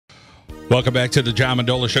Welcome back to the John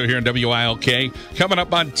Mendola Show here on WILK. Coming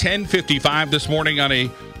up on 10:55 this morning on a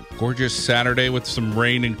gorgeous Saturday with some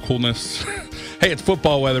rain and coolness. Hey, it's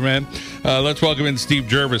football weather, man. Let's welcome in Steve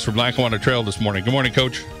Jervis from Lackawanna Trail this morning. Good morning,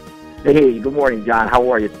 Coach. Hey, good morning, John. How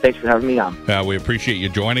are you? Thanks for having me on. We appreciate you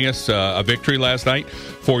joining us. A victory last night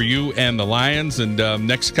for you and the Lions, and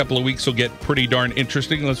next couple of weeks will get pretty darn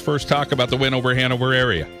interesting. Let's first talk about the win over Hanover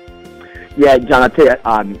Area. Yeah, John, I'll tell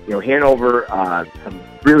you, Hanover, some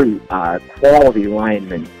really quality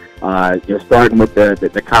linemen. Starting with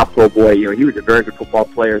the Coppo boy, he was a very good football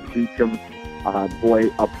player. Beecham boy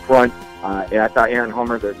up front, and I thought Aaron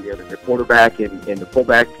Hummer, the quarterback and the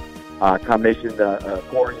fullback combination,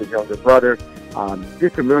 Corey, his younger brother,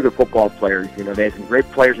 just some really good football players. They had some great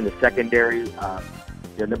players in the secondary.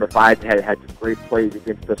 Number 5 had some great plays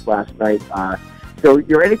against us last night. So,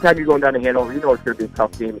 anytime you're going down to Hanover, it's going to be a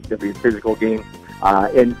tough game. It's going to be a physical game.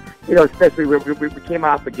 And, especially we came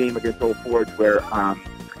off a game against Old Forge where, I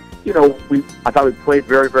thought we played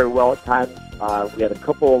very, very well at times. We had a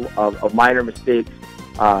couple of minor mistakes.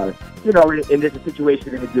 In this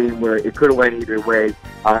situation in the game where it could have went either way,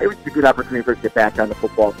 it was a good opportunity for us to get back on the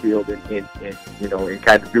football field and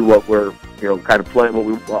kind of do what we're, kind of play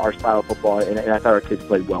our style of football. And I thought our kids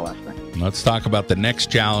played well last night. Let's talk about the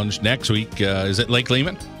next challenge next week. Is it Lake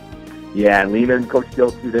Lehman? Yeah, Lehman, Coach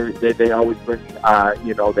Dilsey, they always bring, they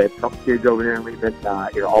have some kids over there in Lehman,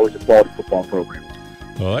 always a quality football program.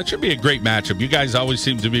 Well, that should be a great matchup. You guys always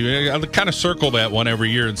seem to be kind of circle that one every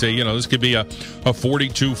year and say, this could be a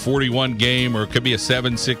 42-41 game or it could be a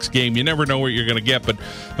 7-6 game. You never know what you're going to get,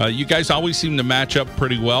 but you guys always seem to match up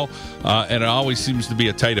pretty well, and it always seems to be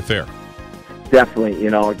a tight affair. Definitely,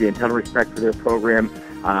 again, ton of respect for their program,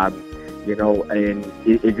 and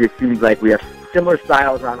it just seems like we have similar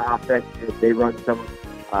styles on offense. They run some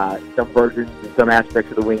versions and some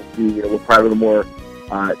aspects of the wing tee. We're probably the more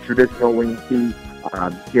traditional wing tee.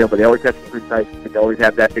 But they always have some good size. They always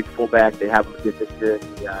have that big fullback. They have this year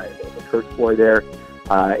in the Kurtz boy there.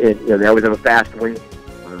 And they always have a fast wing.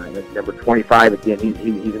 Number 25, again,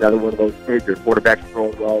 he's another one of those kids. Their quarterback's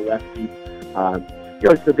throwing well, lefty.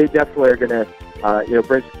 So they definitely are going to,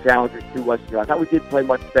 bring some challenges to us. I thought we did play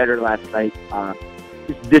much better last night.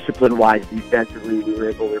 Just discipline-wise, defensively, we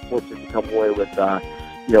were fortunate to come away with,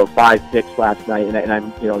 5 picks last night. And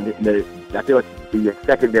I'm, I feel like the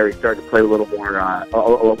secondary started to play a little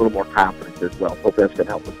more confidence as well. Hope that's going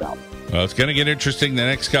to help us out. Well, it's going to get interesting the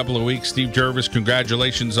next couple of weeks. Steve Jervis,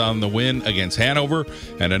 congratulations on the win against Hanover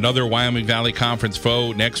and another Wyoming Valley Conference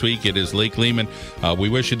foe. Next week it is Lake Lehman. We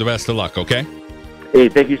wish you the best of luck, okay? Hey,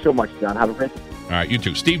 thank you so much, John. Have a great day. All right, you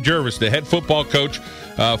too. Steve Jervis, the head football coach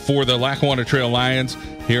for the Lackawanna Trail Lions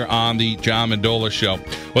here on the John Mendola Show.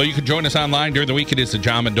 Well, you can join us online during the week. It is the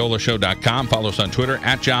JohnMendolaShow.com. Follow us on Twitter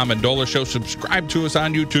at John Mendola Show. Subscribe to us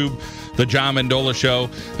on YouTube, the John Mendola Show.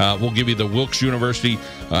 We'll give you the Wilkes University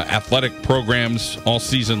athletic programs all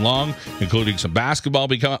season long, including some basketball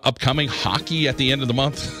upcoming. Hockey at the end of the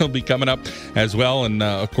month will be coming up as well. And,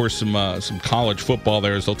 of course, some college football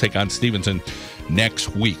there as they'll take on Stevenson next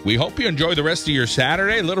week. We hope you enjoy the rest of your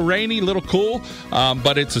Saturday. A little rainy, a little cool,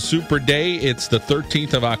 but it's a super day. It's the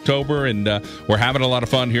 13th of October, and we're having a lot of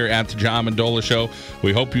fun here at the John Mendola Show.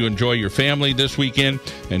 We hope you enjoy your family this weekend,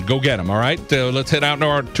 and go get them, all right? Let's head out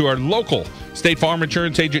to our local State Farm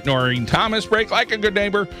Insurance agent, Noreen Thomas. Break like a good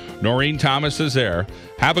neighbor. Noreen Thomas is there.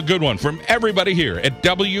 Have a good one from everybody here at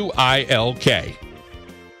WILK.